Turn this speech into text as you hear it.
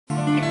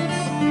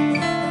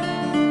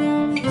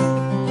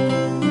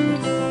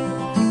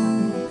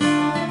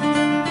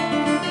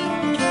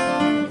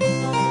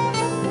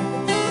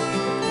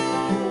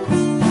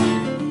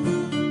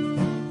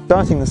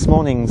starting this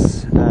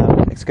morning's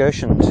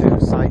excursion to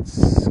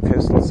sites,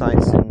 coastal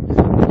sites in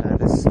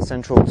this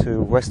central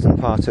to western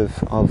part of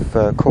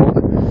Cork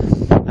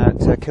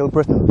at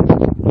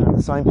Kilbrittain.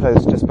 The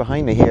signpost just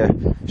behind me here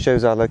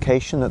shows our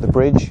location at the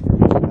bridge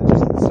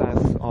just to the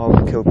south of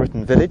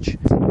Kilbrittain village.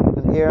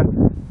 And here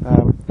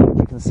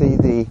you can see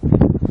the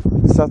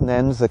southern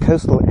end, the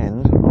coastal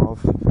end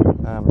of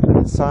an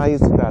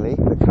incised valley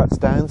that cuts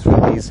down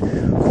through these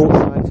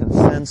quartzite and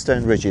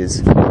sandstone ridges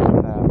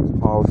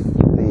of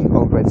the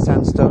old red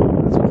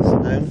sandstone, as it's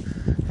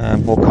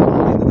known, more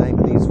commonly the name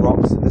of these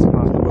rocks in this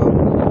part of the world,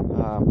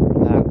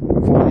 now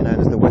formerly known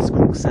as the West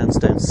Cork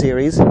Sandstone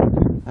Series,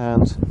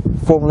 and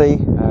formerly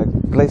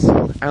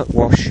glacial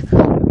outwash.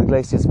 The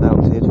glaciers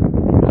melted,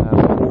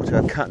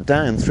 water cut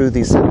down through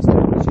these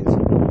sandstone ridges,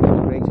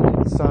 created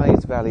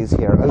incised valleys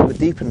here, over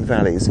deepened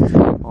valleys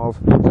of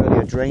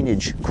earlier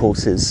drainage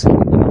courses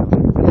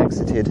that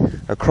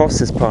exited across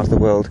this part of the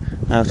world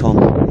out on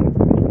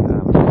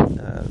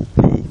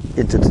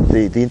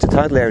the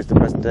intertidal areas of the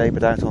present day,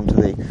 but out onto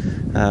the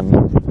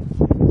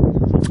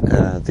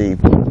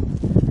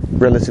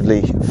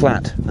relatively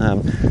flat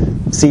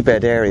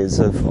seabed areas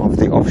of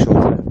the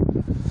offshore zone.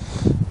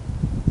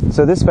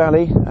 So this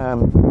valley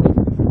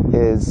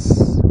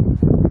is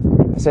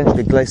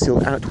essentially a glacial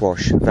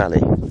outwash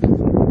valley.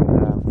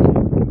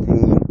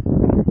 The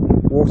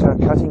water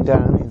cutting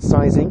down,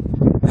 incising,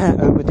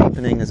 over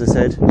deepening, as I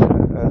said,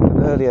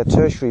 an earlier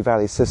tertiary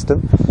valley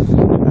system.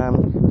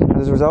 And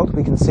as a result,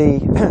 we can see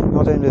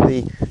not only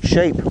the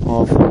shape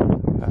of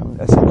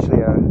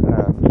essentially a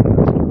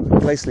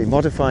glacially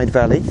modified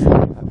valley,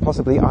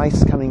 possibly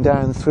ice coming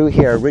down through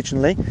here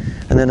originally,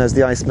 and then as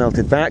the ice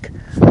melted back,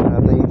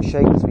 the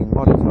shape has been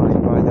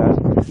modified by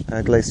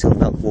that glacial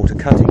meltwater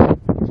cutting.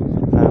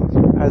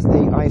 As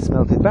the ice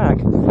melted back,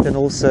 then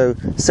also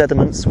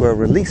sediments were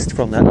released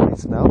from that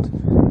ice melt,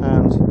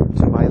 and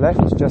to my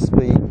left, just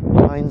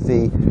behind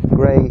the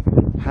grey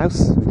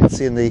house, you can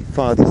see in the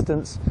far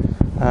distance,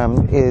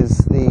 is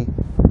the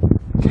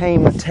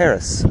Came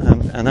Terrace,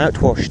 an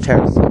outwash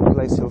terrace of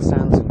glacial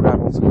sands and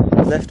gravels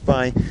left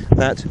by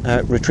that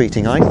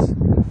retreating ice.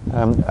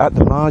 At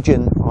the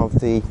margin of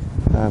the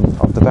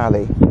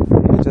valley,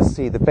 you just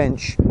see the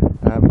bench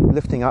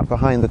lifting up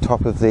behind the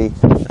top of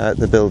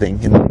the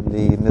building in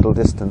the middle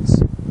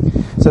distance.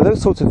 So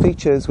those sorts of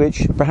features,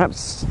 which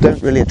perhaps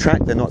don't really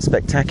attract, they're not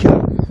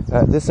spectacular.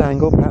 At this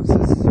angle, perhaps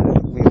as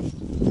we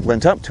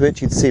went up to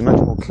it, you'd see much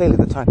more clearly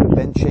the type of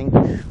benching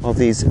of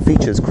these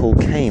features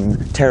called Came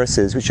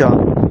Terraces, which are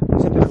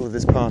typical of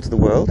this part of the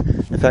world.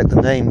 In fact,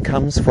 the name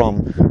comes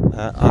from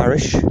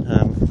Irish,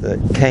 the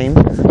Came,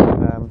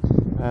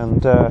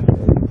 and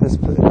this,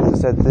 as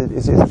I said,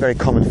 is a very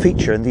common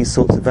feature in these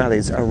sorts of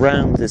valleys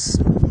around this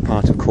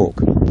part of Cork.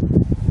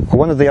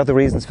 One of the other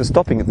reasons for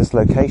stopping at this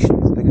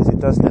location is because it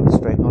does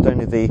demonstrate not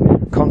only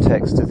the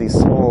context of these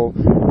small,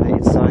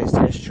 incised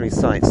estuary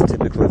sites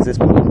typical of this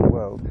part of the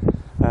world,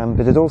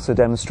 but it also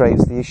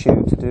demonstrates the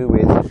issue to do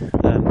with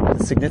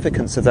the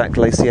significance of that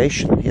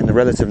glaciation in the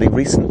relatively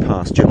recent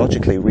past,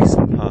 geologically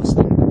recent past,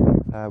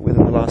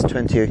 within the last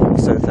 20 or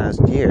so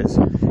thousand years,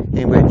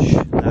 in which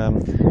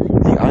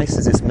the ice,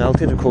 as it's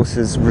melted, of course,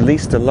 has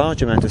released a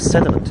large amount of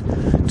sediment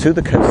to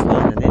the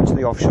coastline and into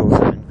the offshore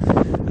zone.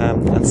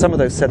 And some of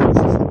those sediments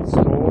are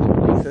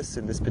stored beneath us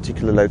in this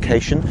particular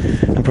location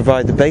and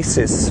provide the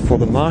basis for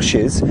the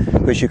marshes,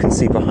 which you can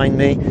see behind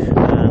me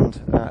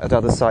and at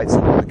other sites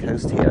along the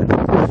coast here.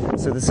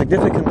 So the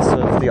significance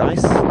of the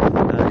ice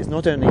is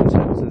not only in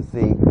terms of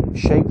the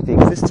shape, the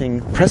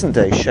existing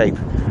present-day shape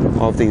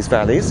of these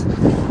valleys,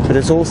 but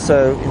it's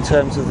also in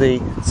terms of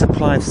the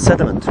supply of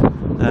sediment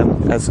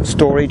as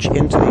storage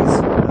into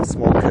these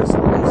small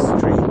coastal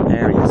estuary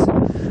areas.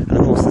 And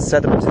of course the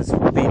sediment has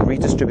been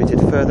redistributed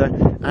further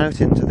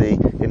out into the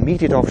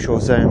immediate offshore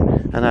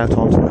zone and out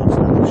onto the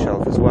continental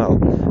shelf as well,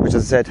 which,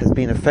 as I said, has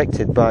been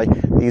affected by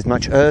these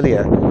much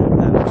earlier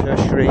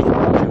tertiary,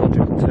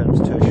 geological terms,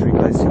 tertiary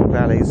glacial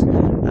valleys,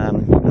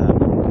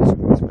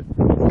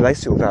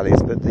 glacial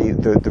valleys, but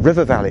the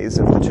river valleys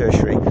of the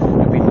tertiary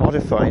have been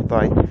modified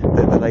by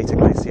the later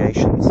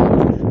glaciations.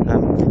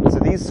 So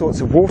these sorts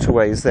of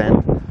waterways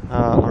then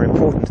are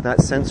important in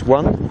that sense.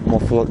 One,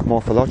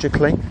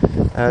 morphologically.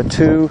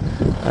 Two,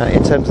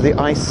 in terms of the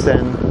ice,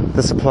 then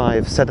the supply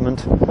of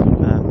sediment,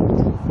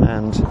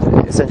 and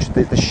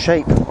essentially the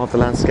shape of the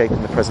landscape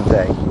in the present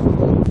day.